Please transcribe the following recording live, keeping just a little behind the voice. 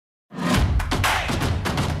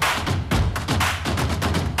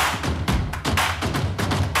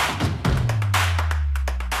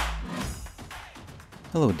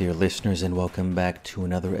Hello, dear listeners, and welcome back to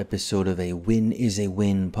another episode of A Win is a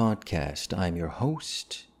Win podcast. I'm your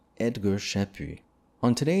host, Edgar Chapuis.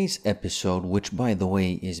 On today's episode, which by the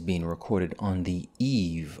way is being recorded on the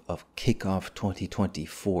eve of Kickoff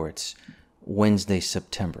 2024, it's Wednesday,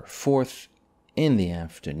 September 4th in the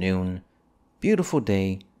afternoon. Beautiful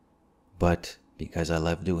day, but because I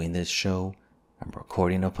love doing this show, I'm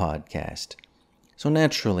recording a podcast. So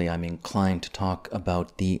naturally, I'm inclined to talk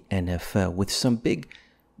about the NFL with some big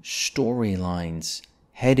storylines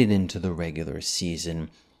headed into the regular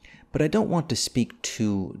season. But I don't want to speak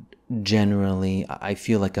too generally. I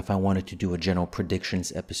feel like if I wanted to do a general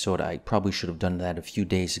predictions episode, I probably should have done that a few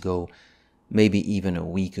days ago, maybe even a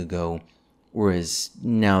week ago. Whereas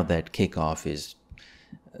now that kickoff is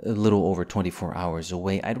a little over 24 hours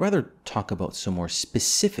away, I'd rather talk about some more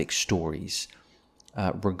specific stories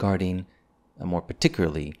regarding more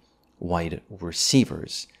particularly wide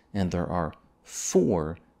receivers. And there are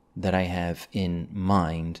four that I have in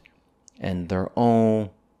mind, and they're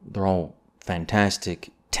all fantastic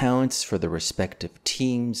talents for the respective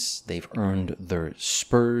teams. They've earned their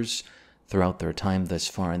spurs throughout their time thus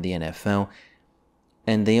far in the NFL,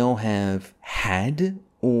 and they all have had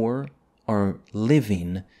or are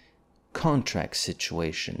living contract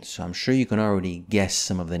situations. So I'm sure you can already guess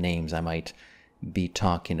some of the names I might be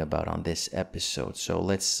talking about on this episode. So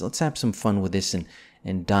let's have some fun with this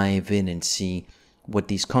and dive in and see what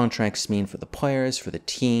these contracts mean for the players, for the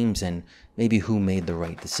teams, and maybe who made the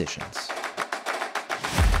right decisions.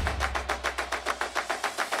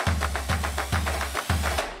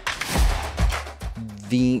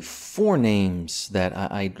 The four names that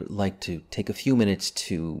I'd like to take a few minutes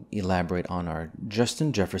to elaborate on are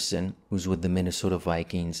Justin Jefferson, who's with the Minnesota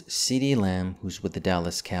Vikings, Ceedee Lamb, who's with the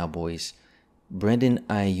Dallas Cowboys, Brandon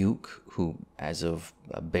Aiyuk, who as of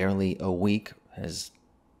barely a week has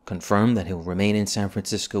confirmed that he'll remain in San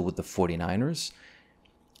Francisco with the 49ers.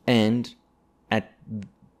 And at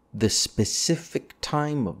the specific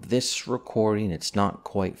time of this recording, it's not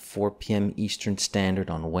quite 4 p.m. Eastern Standard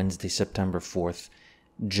on Wednesday, September 4th,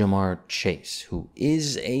 Jamar Chase, who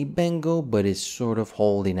is a Bengal but is sort of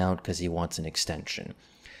holding out because he wants an extension.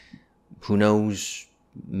 Who knows,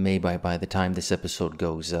 maybe by the time this episode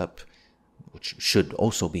goes up, which should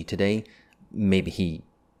also be today, maybe he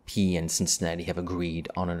and Cincinnati have agreed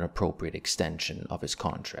on an appropriate extension of his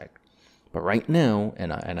contract. But right now,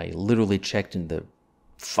 and I literally checked in the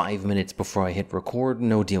 5 minutes before I hit record,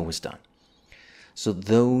 no deal was done. So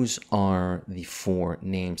those are the four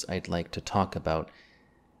names I'd like to talk about.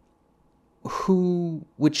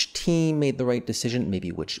 Which team made the right decision,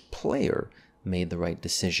 maybe which player made the right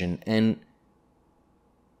decision, and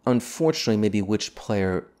unfortunately, maybe which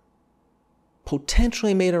player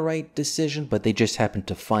potentially made a right decision, but they just happened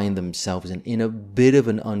to find themselves in a bit of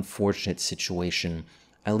an unfortunate situation,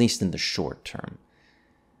 at least in the short term.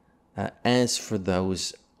 As for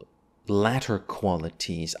those latter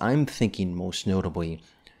qualities, I'm thinking most notably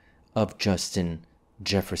of Justin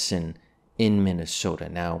Jefferson in Minnesota.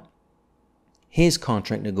 Now, his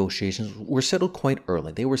contract negotiations were settled quite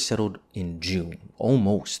early. They were settled in June,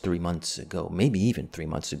 almost 3 months ago, maybe even 3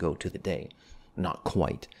 months ago to the day. Not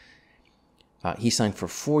quite. He signed for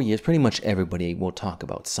 4 years. Pretty much everybody we'll talk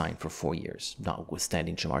about signed for 4 years,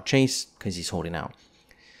 notwithstanding Jamar Chase, because he's holding out.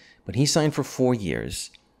 But he signed for 4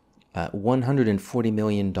 years, $140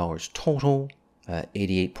 million total,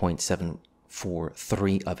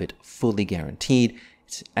 88.743 of it fully guaranteed.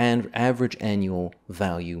 It's an average annual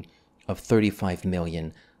value of $35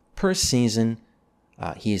 million per season.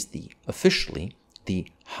 He is officially the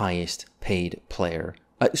highest paid player.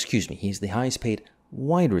 He's the highest paid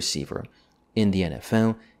wide receiver in the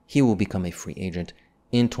NFL. He will become a free agent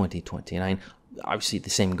in 2029. Obviously, the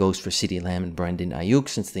same goes for Ceedee Lamb and Brandon Aiyuk,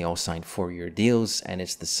 since they all signed 4-year deals, and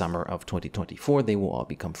it's the summer of 2024. They will all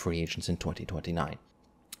become free agents in 2029.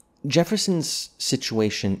 Jefferson's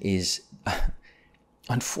situation is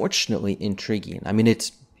unfortunately intriguing. I mean,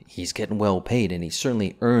 he's getting well paid, and he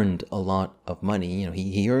certainly earned a lot of money.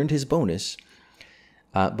 He earned his bonus,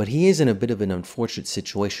 but he is in a bit of an unfortunate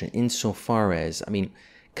situation insofar as,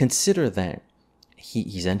 consider that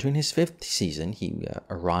he's entering his 5th season. He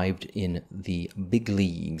arrived in the big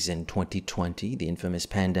leagues in 2020, the infamous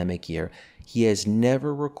pandemic year. He has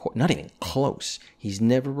never recorded, not even close, he's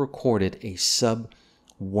never recorded a sub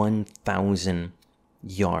 1,000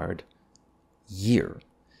 yard year.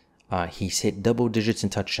 He's hit double digits in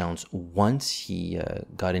touchdowns once. He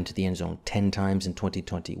got into the end zone 10 times in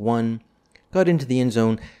 2021, got into the end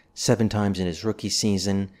zone 7 times in his rookie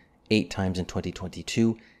season, 8 times in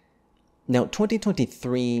 2022. Now,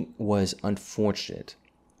 2023 was unfortunate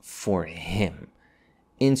for him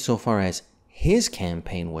insofar as his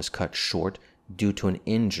campaign was cut short due to an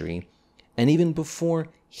injury, and even before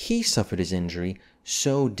he suffered his injury,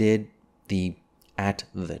 so did at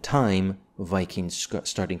the time, Vikings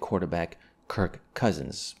starting quarterback Kirk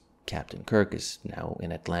Cousins. Captain Kirk is now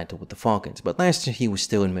in Atlanta with the Falcons, but last year he was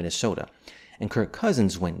still in Minnesota, and Kirk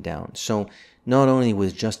Cousins went down. So not only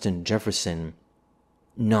was Justin Jefferson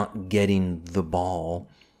not getting the ball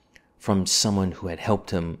from someone who had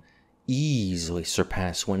helped him easily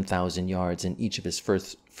surpass 1,000 yards in each of his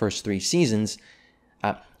first 3 seasons,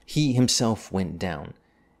 he himself went down.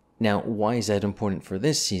 Now, why is that important for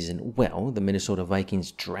this season? Well, the Minnesota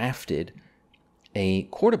Vikings drafted a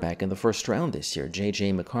quarterback in the first round this year,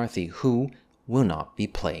 J.J. McCarthy, who will not be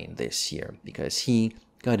playing this year because he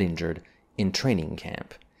got injured in training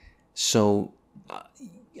camp. So,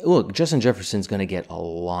 look, Justin Jefferson's going to get a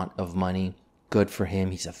lot of money. Good for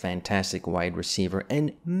him. He's a fantastic wide receiver,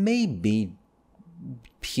 and maybe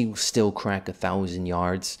he'll still crack 1,000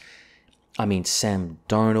 yards. I mean, Sam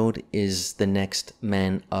Darnold is the next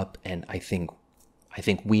man up, and I think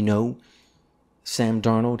we know Sam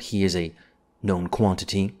Darnold. He is a known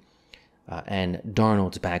quantity, and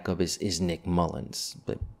Darnold's backup is Nick Mullins,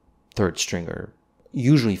 the third stringer,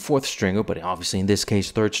 usually fourth stringer, but obviously in this case,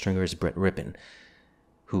 third stringer is Brett Rippon,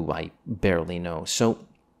 who I barely know. So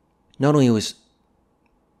not only was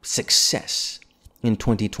success in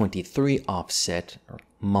 2023 offset or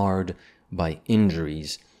marred by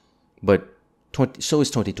injuries, but so is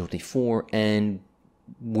 2024, and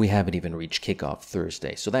we haven't even reached kickoff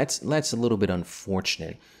Thursday. So that's a little bit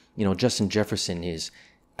unfortunate. You know, Justin Jefferson is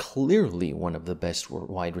clearly one of the best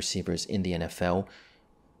wide receivers in the NFL.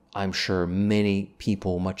 I'm sure many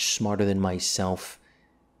people much smarter than myself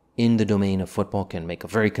in the domain of football can make a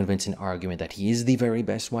very convincing argument that he is the very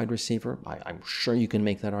best wide receiver. I'm sure you can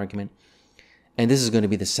make that argument. And this is going to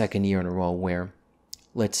be the second year in a row where,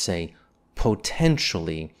 let's say,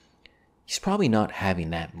 potentially, he's probably not having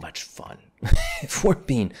that much fun. If we're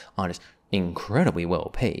being honest, incredibly well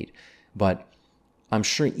paid. But I'm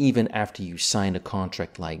sure even after you sign a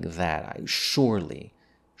contract like that, surely,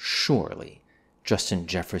 Justin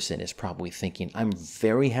Jefferson is probably thinking, I'm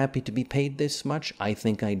very happy to be paid this much. I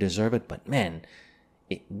think I deserve it. But man,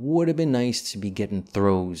 it would have been nice to be getting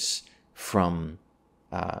throws from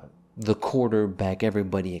the quarterback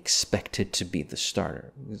everybody expected to be the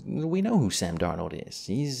starter. We know who Sam Darnold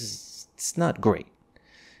is. It's not great,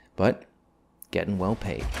 but getting well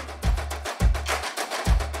paid.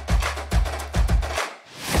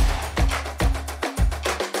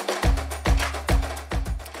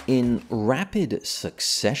 In rapid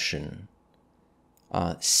succession,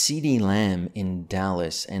 Ceedee Lamb in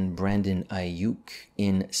Dallas and Brandon Aiyuk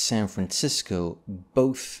in San Francisco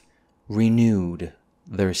both renewed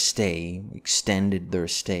their stay, extended their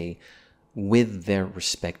stay with their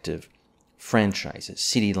respective franchises.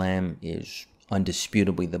 Ceedee Lamb is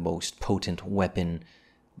undisputably the most potent weapon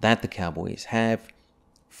that the Cowboys have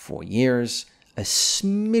for years. A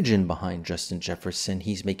smidgen behind Justin Jefferson.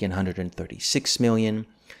 He's making $136 million.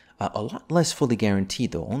 A lot less fully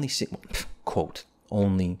guaranteed, though. Only, quote,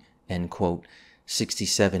 only, end quote,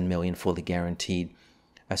 $67 million fully guaranteed.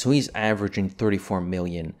 So he's averaging $34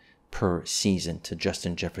 million per season to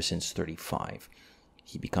Justin Jefferson's $35.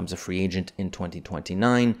 He becomes a free agent in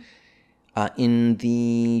 2029. In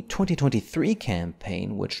the 2023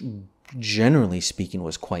 campaign, which generally speaking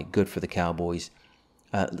was quite good for the Cowboys,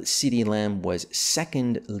 Ceedee Lamb was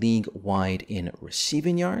second league-wide in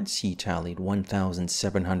receiving yards. He tallied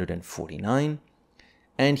 1,749,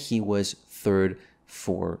 and he was third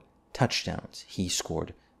for touchdowns. He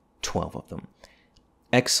scored 12 of them.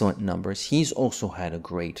 Excellent numbers. He's also had a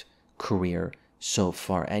great career so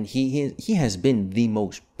far, and he has been the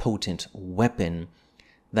most potent weapon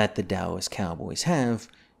that the Dallas Cowboys have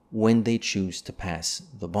when they choose to pass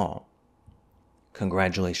the ball.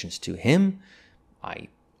 Congratulations to him. I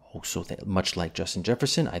also think, much like Justin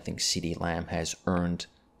Jefferson, I think Ceedee Lamb has earned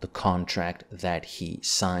the contract that he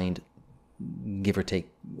signed, give or take,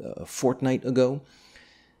 a fortnight ago.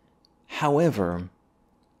 However,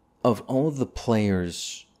 of all the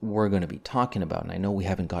players we're going to be talking about, and I know we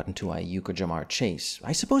haven't gotten to Aiyuk or Jamar Chase,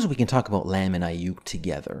 I suppose we can talk about Lamb and Aiyuk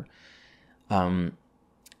together.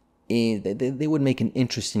 They would make an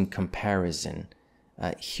interesting comparison.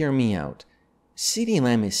 Hear me out. Ceedee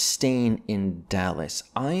Lamb is staying in Dallas.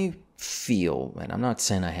 I feel, and I'm not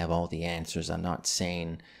saying I have all the answers, I'm not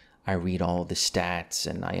saying I read all the stats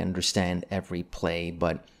and I understand every play,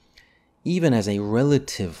 but even as a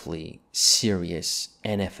relatively serious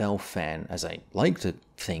NFL fan, as I like to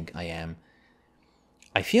think I am,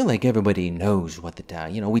 I feel like everybody knows what the Dow.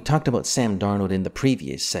 We talked about Sam Darnold in the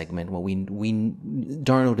previous segment. Well, we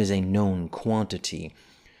Darnold is a known quantity.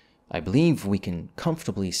 I believe we can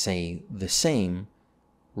comfortably say the same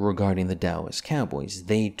regarding the Dallas Cowboys.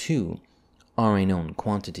 They too are a known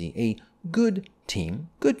quantity, a good team.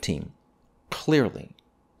 Clearly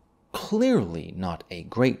not a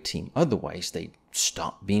great team. Otherwise, they'd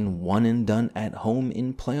stop being one and done at home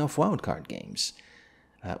in playoff wildcard games,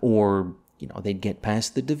 or they'd get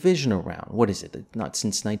past the divisional round. What is it? Not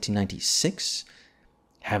since 1996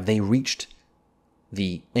 have they reached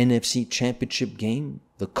the NFC Championship game,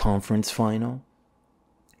 the conference final.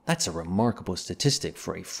 That's a remarkable statistic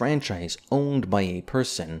for a franchise owned by a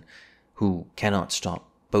person who cannot stop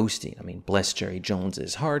boasting. I mean, bless Jerry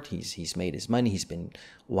Jones's heart. He's made his money. He's been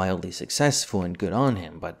wildly successful, and good on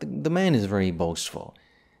him. But the man is very boastful.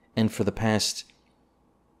 And for the past,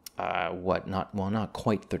 not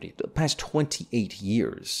quite 30, the past 28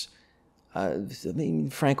 years,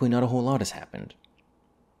 frankly, not a whole lot has happened.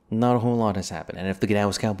 Not a whole lot has happened. And if the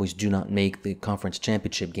Dallas Cowboys do not make the conference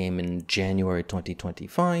championship game in January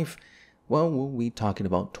 2025, well, we'll be talking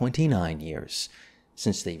about 29 years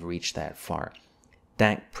since they've reached that far.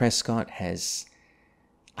 Dak Prescott has,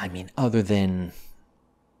 other than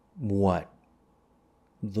what?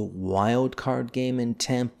 The wild card game in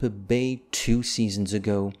Tampa Bay 2 seasons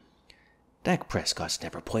ago, Dak Prescott's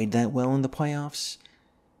never played that well in the playoffs.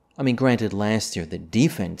 Granted, last year the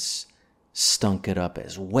defense stunk it up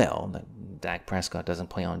as well. Dak Prescott doesn't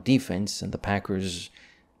play on defense, and the Packers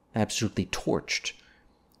absolutely torched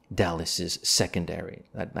Dallas's secondary.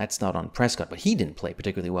 That's not on Prescott, but he didn't play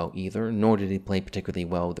particularly well either, nor did he play particularly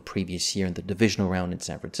well the previous year in the divisional round in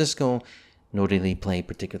San Francisco, nor did he play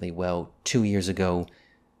particularly well 2 years ago,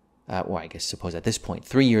 or I guess suppose at this point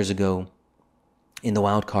 3 years ago, in the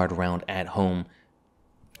wild card round at home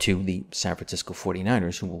to the San Francisco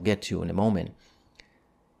 49ers, who we'll get to in a moment.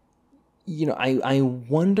 I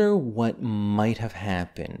wonder what might have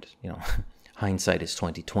happened. Hindsight is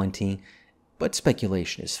 20/20, but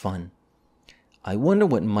speculation is fun. I wonder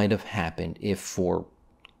what might have happened if, for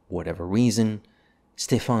whatever reason,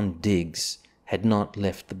 Stephon Diggs had not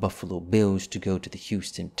left the Buffalo Bills to go to the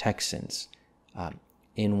Houston Texans.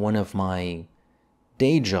 In one of my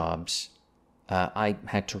day jobs, I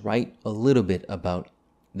had to write a little bit about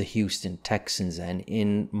the Houston Texans, and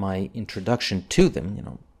in my introduction to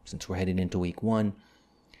them, since we're heading into week 1,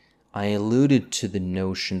 I alluded to the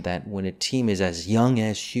notion that when a team is as young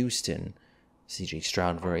as Houston, C.J.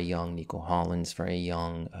 Stroud very young, Nico Hollins very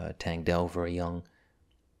young, Tank Dell very young,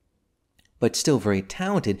 but still very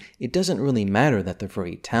talented, it doesn't really matter that they're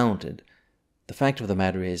very talented. The fact of the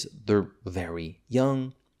matter is they're very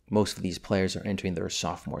young. Most of these players are entering their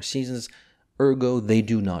sophomore seasons, ergo they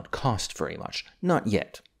do not cost very much. Not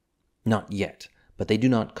yet, but they do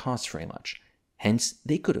not cost very much. Hence,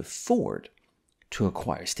 they could afford to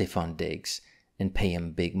acquire Stephon Diggs and pay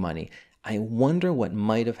him big money. I wonder what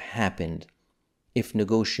might have happened if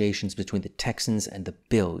negotiations between the Texans and the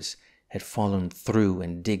Bills had fallen through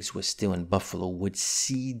and Diggs was still in Buffalo. Would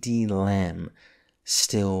Ceedee Lamb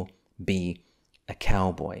still be a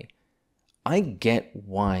Cowboy? I get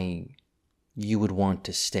why you would want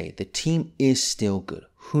to stay. The team is still good.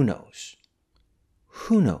 Who knows?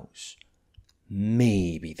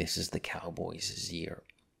 Maybe this is the Cowboys' year.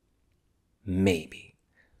 Maybe.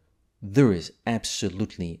 There is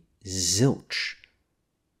absolutely zilch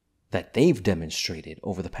that they've demonstrated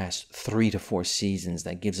over the past 3 to 4 seasons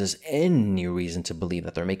that gives us any reason to believe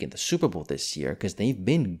that they're making the Super Bowl this year, because they've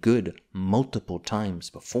been good multiple times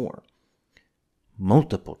before.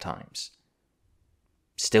 Multiple times.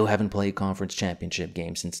 Still haven't played conference championship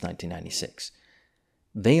games since 1996.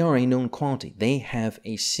 They are a known quantity. They have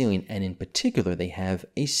a ceiling, and in particular, they have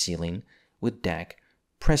a ceiling with Dak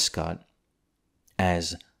Prescott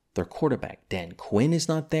as their quarterback. Dan Quinn is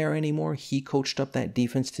not there anymore. He coached up that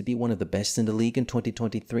defense to be one of the best in the league in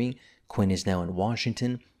 2023. Quinn is now in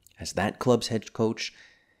Washington as that club's head coach.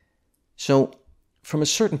 So, from a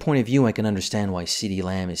certain point of view, I can understand why Ceedee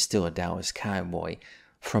Lamb is still a Dallas Cowboy.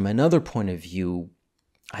 From another point of view,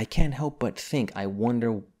 I can't help but think, I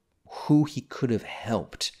wonder who he could have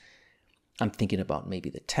helped. I'm thinking about maybe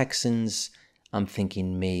the Texans. I'm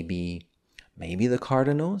thinking maybe the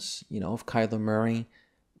Cardinals. If Kyler Murray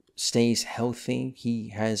stays healthy, he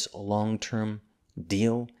has a long-term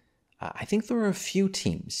deal. I think there are a few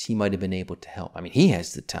teams he might have been able to help. He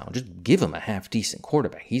has the talent. Just give him a half-decent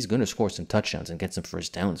quarterback. He's going to score some touchdowns and get some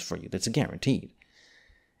first downs for you. That's a guaranteed.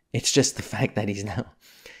 It's just the fact that he's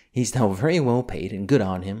now very well paid, and good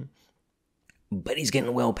on him. But he's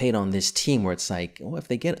getting well paid on this team where it's like, if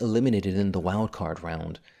they get eliminated in the wild card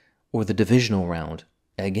round or the divisional round,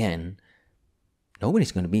 again,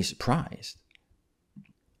 nobody's going to be surprised.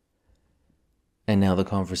 And now the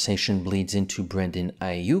conversation bleeds into Brandon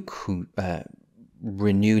Aiyuk, who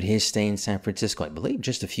renewed his stay in San Francisco, I believe,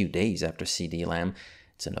 just a few days after Ceedee Lamb.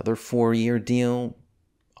 It's another 4-year deal.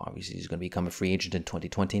 Obviously, he's going to become a free agent in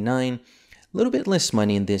 2029. A little bit less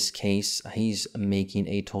money in this case. He's making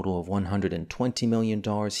a total of $120 million.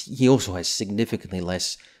 He also has significantly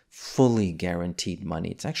less fully guaranteed money.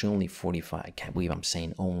 It's actually only 45. I can't believe I'm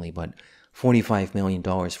saying only, but $45 million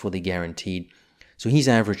fully guaranteed. So he's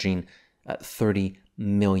averaging $30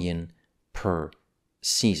 million per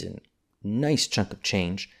season. Nice chunk of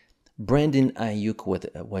change. Brandon Aiyuk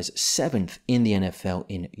was 7th in the NFL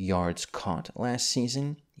in yards caught last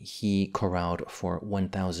season. He corralled for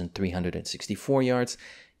 1,364 yards.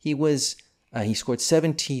 He scored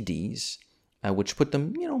 7 TDs, which put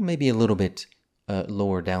them, maybe a little bit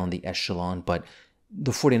lower down the echelon. But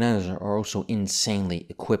the 49ers are also insanely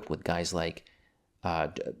equipped with guys like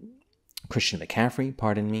Christian McCaffrey,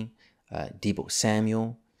 Deebo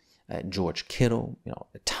Samuel, George Kittle,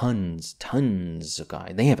 tons of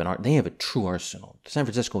guys. They have a true arsenal. San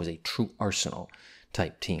Francisco is a true arsenal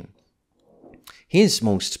type team. His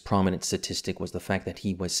most prominent statistic was the fact that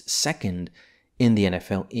he was 2nd in the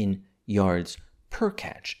NFL in yards per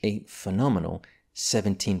catch, a phenomenal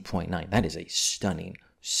 17.9. That is a stunning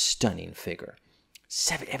figure.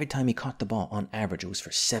 Every time he caught the ball, on average, it was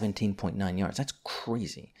for 17.9 yards. That's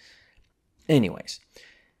crazy. Anyways,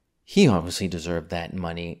 he obviously deserved that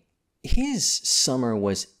money. His summer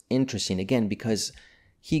was interesting, again, because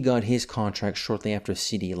he got his contract shortly after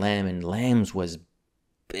Ceedee Lamb, and Lamb's was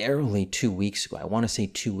barely 2 weeks ago. I want to say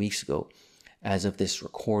 2 weeks ago, as of this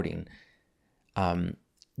recording.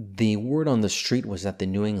 The word on the street was that the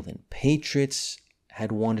New England Patriots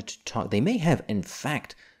had wanted to talk. They may have, in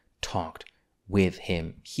fact, talked with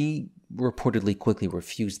him. He reportedly quickly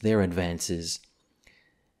refused their advances,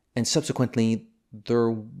 and subsequently there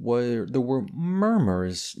were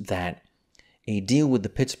murmurs that a deal with the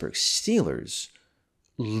Pittsburgh Steelers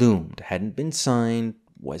loomed. Hadn't been signed,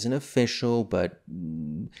 wasn't official, but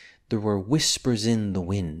there were whispers in the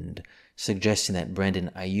wind suggesting that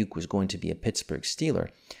Brandon Aiyuk was going to be a Pittsburgh Steeler.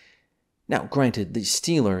 Now, granted, the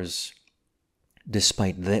Steelers,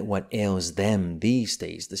 despite what ails them these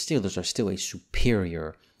days, the Steelers are still a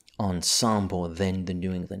superior ensemble than the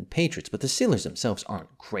New England Patriots, but the Steelers themselves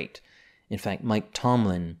aren't great. In fact, Mike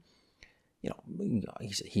Tomlin,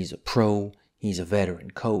 he's a pro, he's a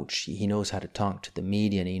veteran coach, he knows how to talk to the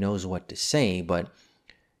media, and he knows what to say, but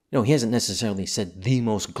he hasn't necessarily said the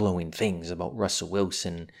most glowing things about Russell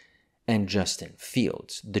Wilson and Justin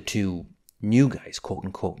Fields, the two new guys,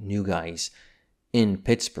 quote-unquote new guys, in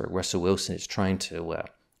Pittsburgh. Russell Wilson is trying to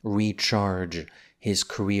recharge his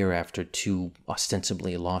career after 2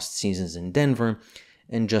 ostensibly lost seasons in Denver,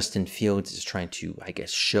 and Justin Fields is trying to,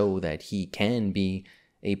 show that he can be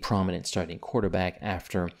a prominent starting quarterback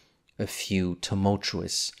after a few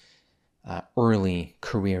tumultuous early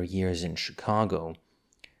career years in Chicago.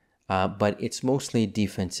 But it's mostly a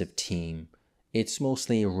defensive team. It's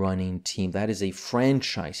mostly a running team. That is a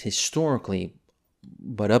franchise historically,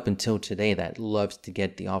 but up until today, that loves to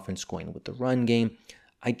get the offense going with the run game.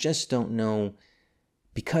 I just don't know,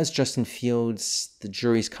 because Justin Fields, the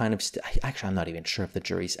jury's kind of... actually, I'm not even sure if the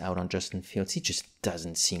jury's out on Justin Fields. He just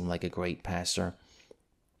doesn't seem like a great passer.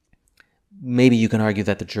 Maybe you can argue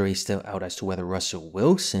that the jury's still out as to whether Russell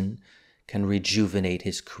Wilson can rejuvenate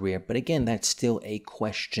his career, but again, that's still a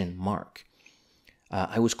question mark.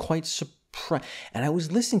 I was quite surprised, and I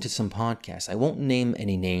was listening to some podcasts. I won't name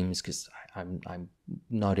any names because I'm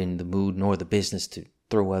not in the mood nor the business to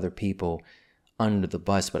throw other people under the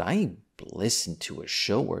bus, but I listened to a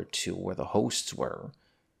show or two where the hosts were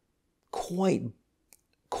quite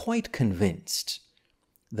convinced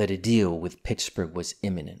that a deal with Pittsburgh was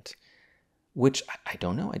imminent, which I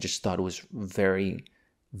don't know. I just thought it was very,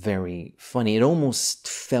 very funny. It almost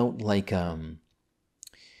felt like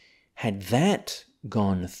had that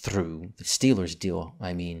gone through, the Steelers deal,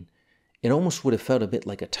 it almost would have felt a bit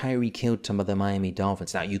like a Tyreek Hill to the Miami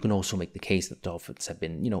Dolphins. Now, you can also make the case that the Dolphins have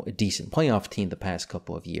been, a decent playoff team the past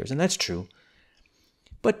couple of years, and that's true.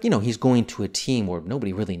 But, he's going to a team where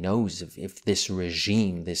nobody really knows if this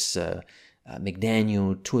regime, this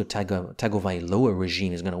McDaniel, Tua Tagovailoa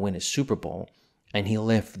regime is going to win a Super Bowl, and he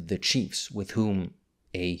left the Chiefs, with whom,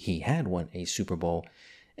 A, he had won a Super Bowl,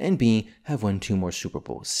 and B, have won 2 more Super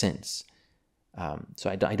Bowls since. So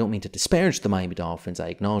I don't mean to disparage the Miami Dolphins. I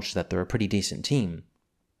acknowledge that they're a pretty decent team.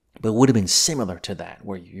 But it would have been similar to that,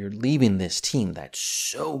 where you're leaving this team that's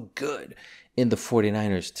so good in the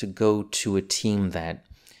 49ers to go to a team that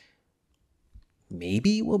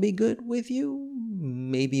maybe will be good with you,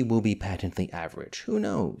 maybe will be patently average. Who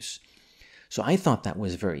knows? So I thought that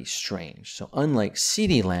was very strange. So unlike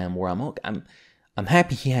Ceedee Lamb, where I'm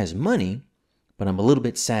happy he has money, but I'm a little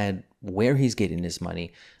bit sad where he's getting his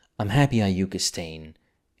money. I'm happy Aiyuk is staying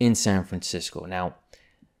in San Francisco. Now,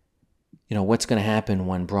 what's going to happen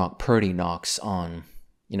when Brock Purdy knocks on,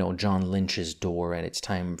 John Lynch's door and it's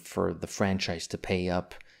time for the franchise to pay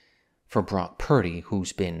up for Brock Purdy,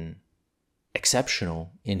 who's been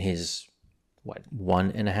exceptional in his,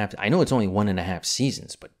 1.5, I know it's only 1.5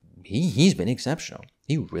 seasons, but he's been exceptional.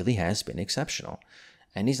 He really has been exceptional.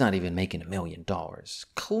 And he's not even making $1 million.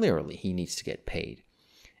 Clearly, he needs to get paid.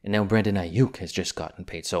 And now Brandon Aiyuk has just gotten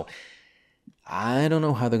paid. So I don't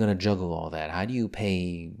know how they're going to juggle all that. How do you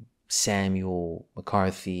pay Samuel,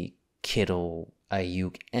 McCarthy, Kittle,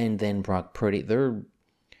 Aiyuk, and then Brock Purdy? They're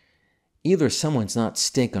either someone's not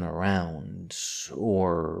sticking around,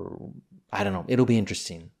 or I don't know. It'll be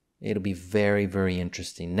interesting. It'll be very, very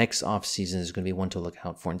interesting. Next offseason is going to be one to look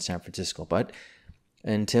out for in San Francisco. But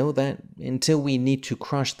until we need to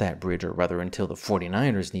cross that bridge, or rather until the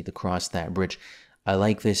 49ers need to cross that bridge, I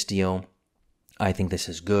like this deal. I think this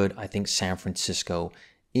is good. I think San Francisco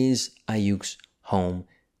is Aiyuk's home.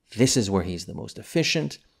 This is where he's the most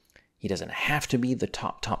efficient. He doesn't have to be the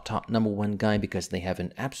top number one guy because they have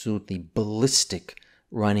an absolutely ballistic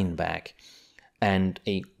running back and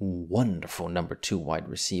a wonderful number 2 wide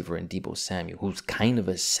receiver in Deebo Samuel, who's kind of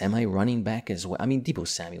a semi-running back as well. I mean, Deebo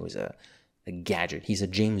Samuel is a gadget. He's a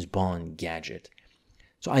James Bond gadget.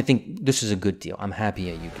 So I think this is a good deal. I'm happy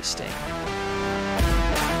Aiyuk is staying.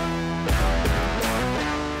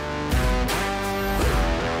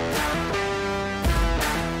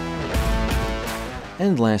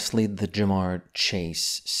 And lastly, the Ja'Marr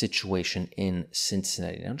Chase situation in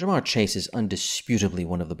Cincinnati. Now, Ja'Marr Chase is undisputably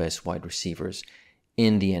one of the best wide receivers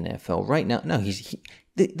in the NFL right now. No,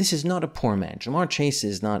 this is not a poor man. Ja'Marr Chase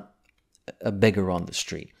is not a beggar on the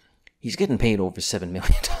street. He's getting paid over $7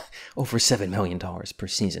 million per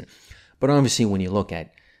season. But obviously, when you look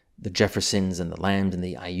at the Jeffersons and the Lambs and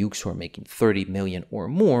the Aiyuks who are making $30 million or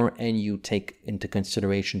more, and you take into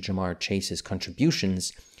consideration Ja'Marr Chase's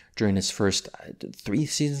contributions during his first 3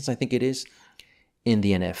 seasons, I think it is, in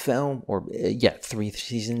the NFL, 3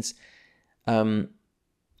 seasons,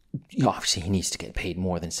 obviously he needs to get paid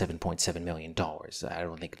more than $7.7 million. I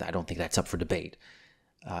don't think that's up for debate.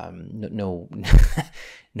 No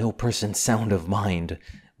person sound of mind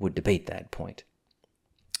would debate that point.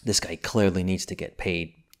 This guy clearly needs to get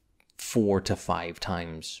paid 4 to 5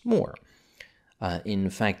 times more. In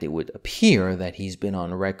fact, it would appear that he's been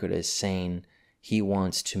on record as saying he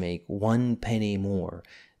wants to make 1 penny more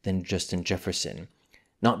than Justin Jefferson.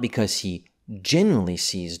 Not because he genuinely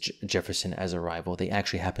sees Jefferson as a rival. They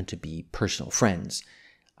actually happen to be personal friends.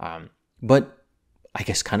 But I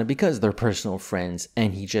guess kind of because they're personal friends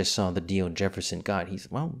and he just saw the deal Jefferson got, he's,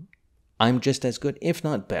 well, I'm just as good, if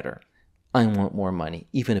not better. I want more money,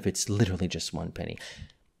 even if it's literally just 1 penny.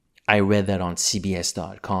 I read that on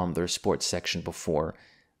CBS.com, their sports section, before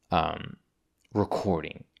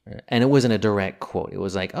recording. And it wasn't a direct quote. It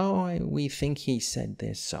was like, we think he said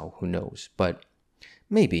this, so who knows. But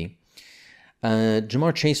maybe.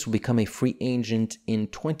 Ja'Marr Chase will become a free agent in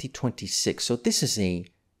 2026. So this is a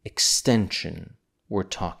extension we're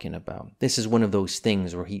talking about. This is one of those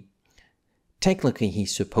things where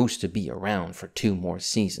he's supposed to be around for 2 more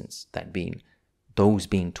seasons. Those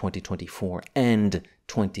being 2024 and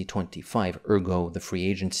 2025, ergo the free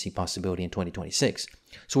agency possibility in 2026.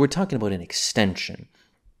 So we're talking about an extension.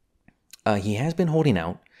 He has been holding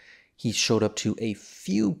out. He showed up to a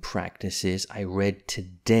few practices. I read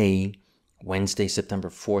today, Wednesday, September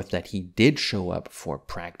 4th, that he did show up for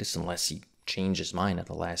practice, unless he changed his mind at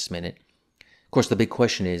the last minute. Of course, the big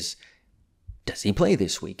question is, does he play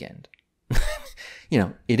this weekend?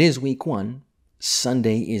 It is week 1.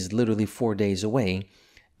 Sunday is literally 4 days away,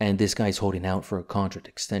 and this guy's holding out for a contract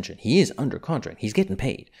extension. He is under contract. He's getting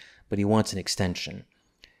paid, but he wants an extension.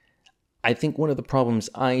 I think one of the problems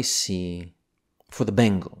I see for the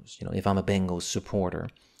Bengals, if I'm a Bengals supporter,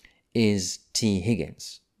 is T.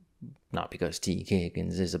 Higgins. Not because T.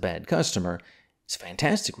 Higgins is a bad customer. He's a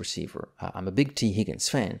fantastic receiver. I'm a big T. Higgins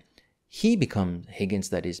fan.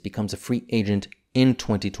 Higgins becomes a free agent in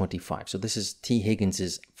 2025. So this is T.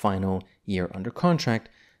 Higgins' final year under contract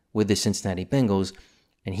with the Cincinnati Bengals,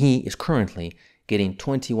 and he is currently getting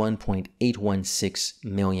 $21.816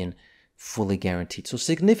 million fully guaranteed. So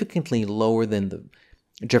significantly lower than the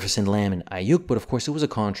Jefferson, Lamb, and Aiyuk, but of course it was a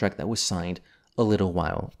contract that was signed a little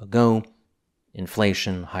while ago.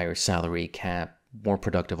 Inflation, higher salary cap, more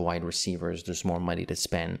productive wide receivers, there's more money to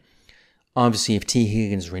spend. Obviously, if T.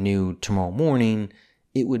 Higgins renewed tomorrow morning,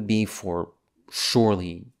 it would be for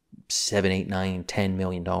surely $7, $8, $9, $10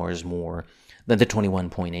 million more than the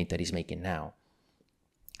 21.8 that he's making now.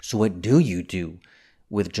 So what do you do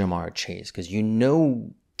with Jamar Chase? Because you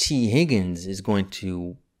know T. Higgins is going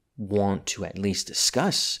to want to at least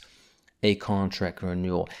discuss a contract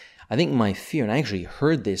renewal. I think my fear, and I actually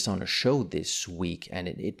heard this on a show this week, and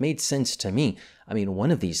it made sense to me. I mean,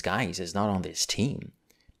 one of these guys is not on this team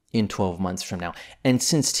in 12 months from now. And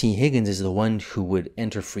since T. Higgins is the one who would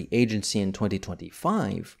enter free agency in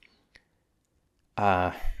 2025,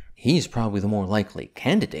 he's probably the more likely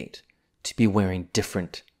candidate to be wearing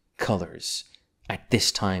different colors at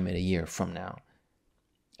this time in a year from now.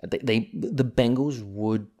 The Bengals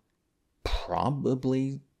would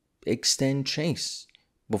probably extend Chase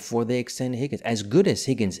before they extend Higgins. As good as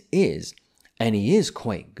Higgins is, and he is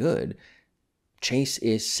quite good, Chase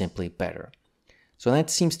is simply better. So that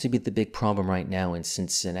seems to be the big problem right now in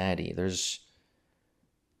Cincinnati. There's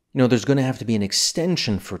going to have to be an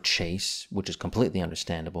extension for Chase, which is completely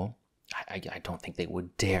understandable. I don't think they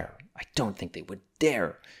would dare. I don't think they would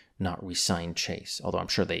dare not re-sign Chase. Although I'm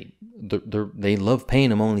sure they love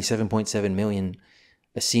paying him only $7.7 million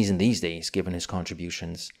a season these days, given his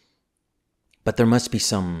contributions. But there must be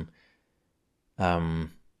some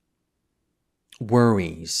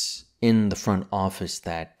worries in the front office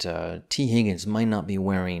that T. Higgins might not be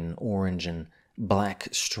wearing orange and black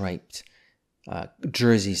striped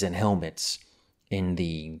jerseys and helmets in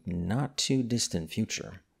the not too distant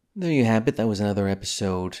future. There you have it. That was another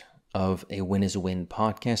episode of a Win is a Win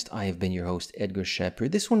podcast. I have been your host, Edgar Shapiro.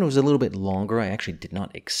 This one was a little bit longer. I actually did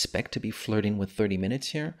not expect to be flirting with 30 minutes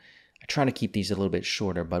here. I try to keep these a little bit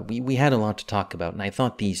shorter, but we had a lot to talk about, and I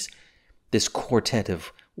thought this quartet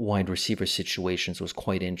of wide receiver situations was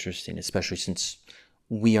quite interesting, especially since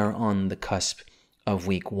we are on the cusp of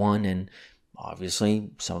week 1, and obviously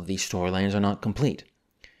some of these storylines are not complete,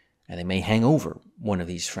 and they may hang over one of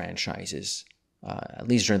these franchises, at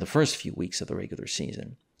least during the first few weeks of the regular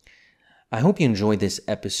season. I hope you enjoyed this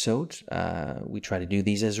episode. We try to do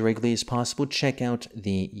these as regularly as possible. Check out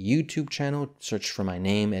the YouTube channel. Search for my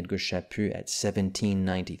name, Edgar Chaput, at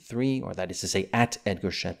 1793, or that is to say, at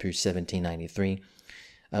Edgar Chaput 1793,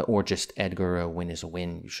 or just Edgar, Win is a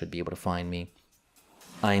Win. You should be able to find me.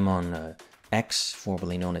 I'm on X,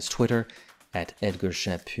 formerly known as Twitter, at Edgar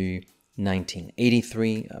Chaput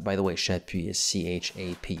 1983. By the way, Chaput is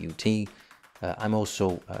Chaput. I'm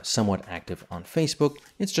also somewhat active on Facebook.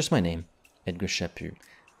 It's just my name, Edgar Chaput.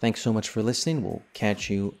 Thanks so much for listening. We'll catch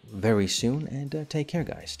you very soon, and take care,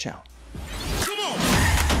 guys. Ciao.